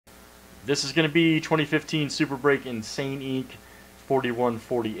This is going to be 2015 Super Break Insane Inc.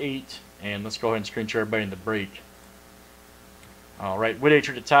 4148. And let's go ahead and screen share everybody in the break. Alright, Whit H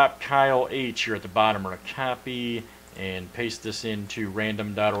at the top, Kyle H, you're at the bottom. We're going to copy and paste this into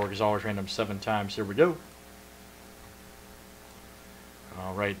random.org. As always, random 7 times. Here we go.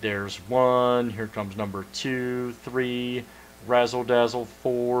 Alright, there's 1. Here comes number 2, 3, Razzle Dazzle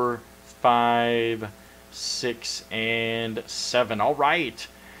 4, 5, 6, and 7. Alright.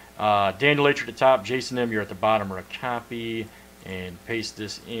 Daniel H at the top, Jason M, you're at the bottom. We're going to copy and paste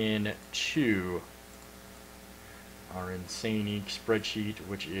this in to our Insane Inc. spreadsheet,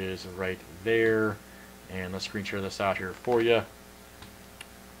 which is right there. And let's screen share this out here for you.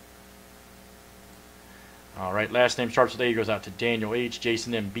 Alright, last name starts with A, goes out to Daniel H,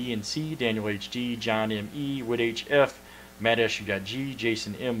 Jason M, B and C, Daniel H, G, John M, E, Whit H, F, Matt S, you got G,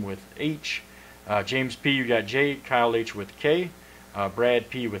 Jason M with H, James P, you got J, Kyle H with K, Brad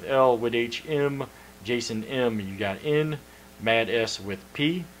P with L, Whit H, M, Jason M, you got N, Matt S with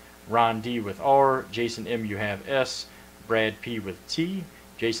P, Ron D with R, Jason M, you have S, Brad P with T,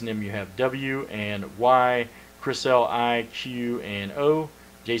 Jason M, you have W and Y, Chris L, I, Q, and O,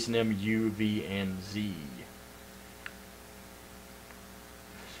 Jason M, U, V, and Z.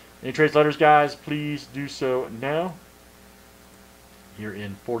 Any trades letters, guys, please do so now. Here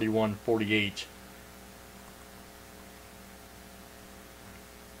in 4148.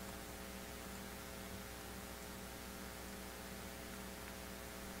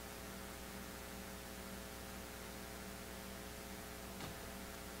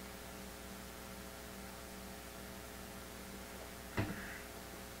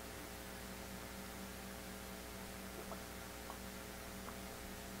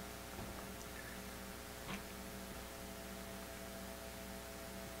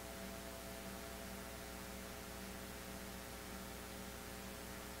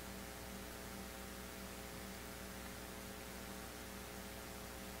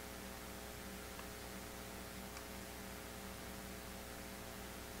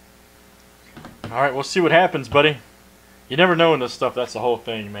 Alright, we'll see what happens, buddy. You never know in this stuff. That's the whole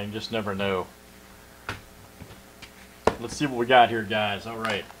thing, man. You just never know. Let's see what we got here, guys.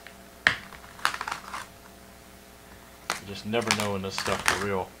 Alright. You just never know in this stuff for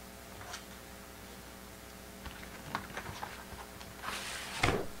real.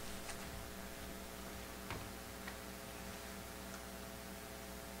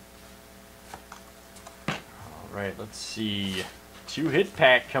 Alright, let's see. 2-hit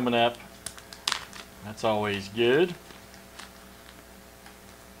pack coming up. That's always good.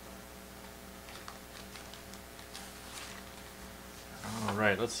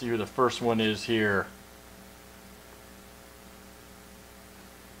 Alright, let's see who the first one is here.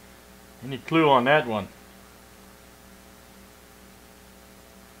 Any clue on that one?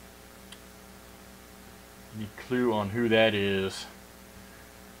 Any clue on who that is?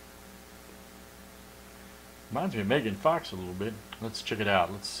 Reminds me of Megan Fox a little bit. Let's check it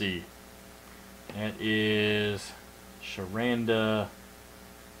out. Let's see. That is Sharanda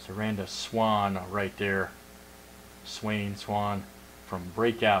Swan right there. Swan from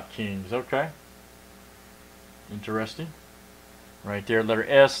Breakout Kings. Okay. Interesting. Right there, letter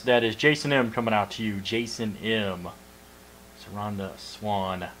S. That is Jason M coming out to you. Jason M. Sharanda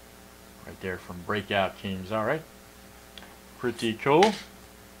Swan. Right there from Breakout Kings. Alright. Pretty cool.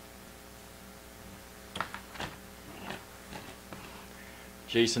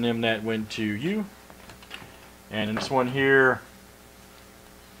 Jason M, that went to you. And in this one here,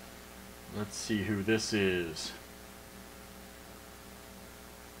 let's see who this is.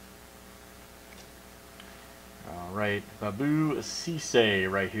 Alright, Babu Sise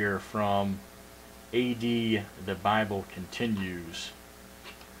right here from AD The Bible Continues.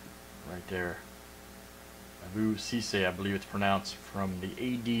 Right there. Babu Sise, I believe it's pronounced, from the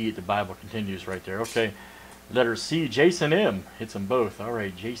AD The Bible Continues right there. Okay. Letter C, Jason M. Hits them both.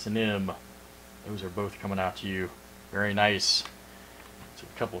 Alright, Jason M. Those are both coming out to you. Very nice. So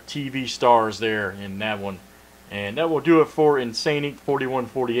a couple TV stars there in that one. And that will do it for Insane Inc.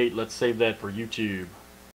 4148. Let's save that for YouTube.